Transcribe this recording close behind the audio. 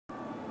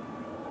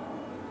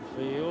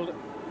field.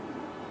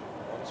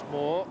 Once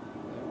more,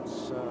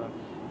 it's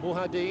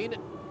Muhadin.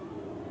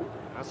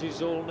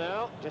 Azizul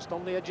now, just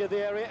on the edge of the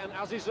area, and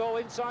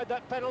Azizul inside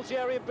that penalty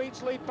area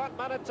beats lead Pat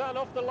Manatan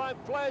off the line.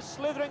 Players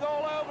slithering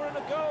all over, and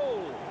a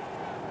goal.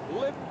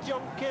 Lim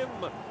Teong Kim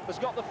has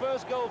got the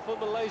first goal for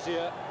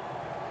Malaysia.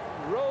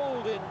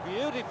 Rolled in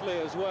beautifully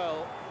as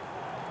well.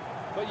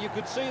 But you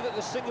could see that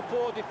the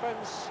Singapore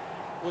defence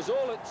was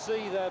all at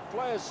sea there.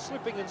 Players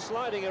slipping and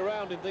sliding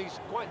around in these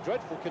quite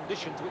dreadful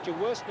conditions, which are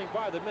worsening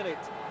by the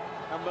minute.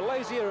 And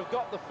Malaysia have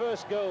got the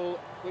first goal,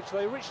 which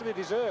they richly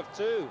deserve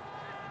too.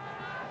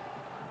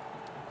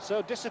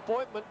 So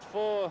disappointment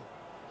for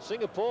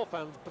Singapore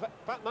fans.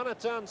 Pat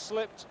Manatan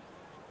slipped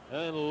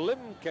and Lim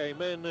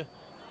came in,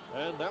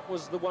 and that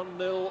was the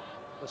 1-0,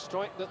 the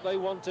strike that they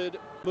wanted,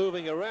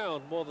 moving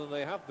around more than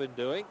they have been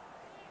doing.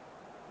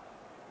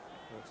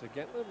 But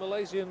again, the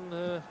Malaysian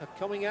are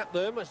coming at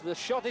them as the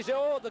shot is,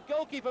 oh, the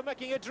goalkeeper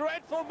making a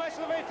dreadful mess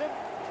of it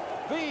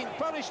and being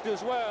punished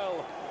as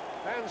well.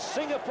 And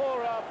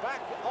Singapore are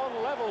back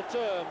on level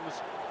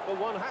terms, but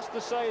one has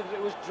to say that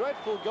it was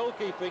dreadful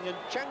goalkeeping, and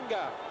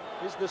Changa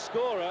is the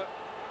scorer.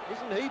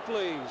 Isn't he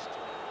pleased?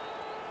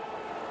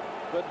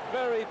 But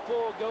very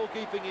poor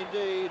goalkeeping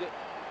indeed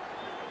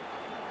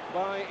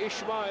by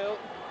Ismail.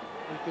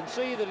 You can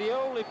see that he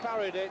only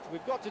parried it.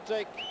 We've got to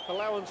take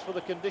allowance for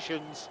the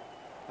conditions.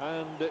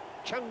 And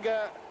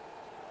Changa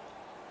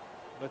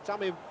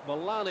Matami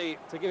Malani,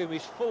 to give him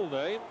his full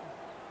name,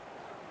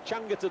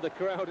 Changa to the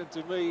crowd and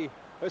to me,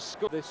 has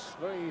scored this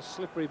very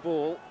slippery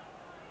ball.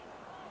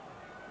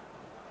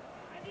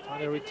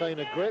 Trying to retain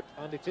a grip,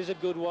 and it is a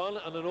good one,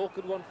 and an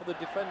awkward one for the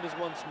defenders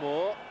once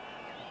more.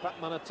 Pat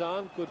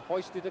Manatan could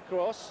hoist it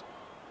across.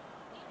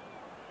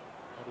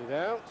 Put it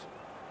out,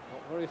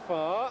 not very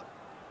far.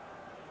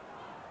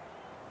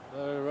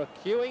 They're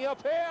queuing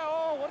up here.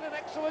 Oh, what an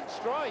excellent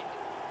strike.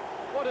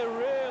 What a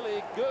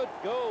really good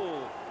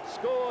goal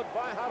scored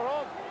by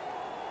Haron.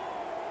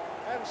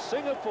 And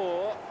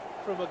Singapore,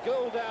 from a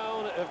goal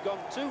down, have gone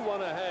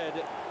 2-1 ahead.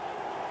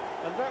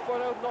 And that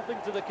one owed nothing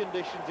to the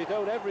conditions. It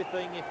owed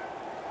everything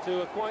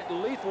to a quite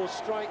lethal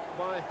strike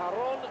by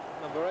Haron,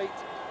 number 8.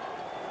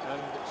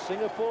 And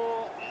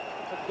Singapore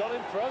have gone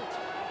in front.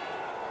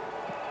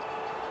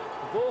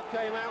 The ball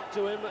came out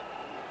to him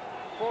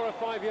 4 or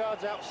 5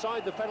 yards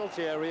outside the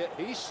penalty area.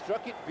 He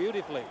struck it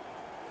beautifully.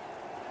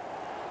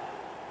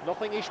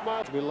 Nothing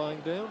Ismail to be lying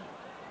down.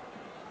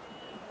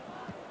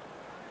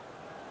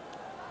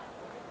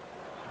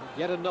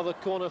 Yet another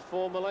corner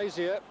for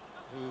Malaysia,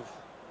 who've,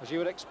 as you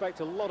would expect,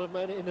 a lot of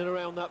men in and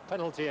around that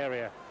penalty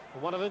area.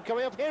 And one of them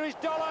coming up here is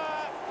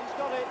Dollah. He's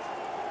got it.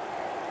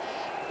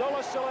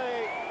 Dollah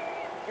Salleh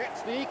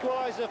gets the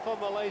equaliser for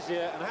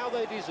Malaysia, and how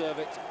they deserve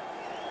it.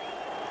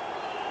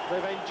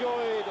 They've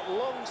enjoyed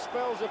long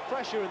spells of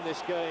pressure in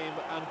this game,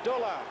 and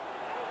Dollah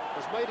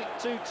has made it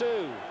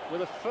 2-2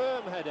 with a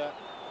firm header.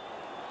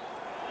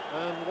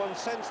 And one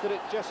sensed that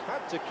it just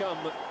had to come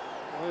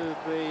with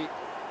the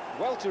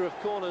welter of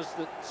corners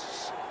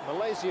that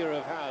Malaysia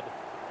have had,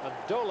 and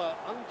Dollah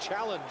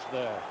unchallenged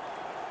there.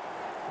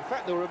 In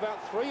fact, there were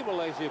about 3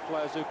 Malaysia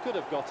players who could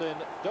have got in.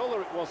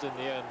 Dollah it was in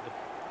the end.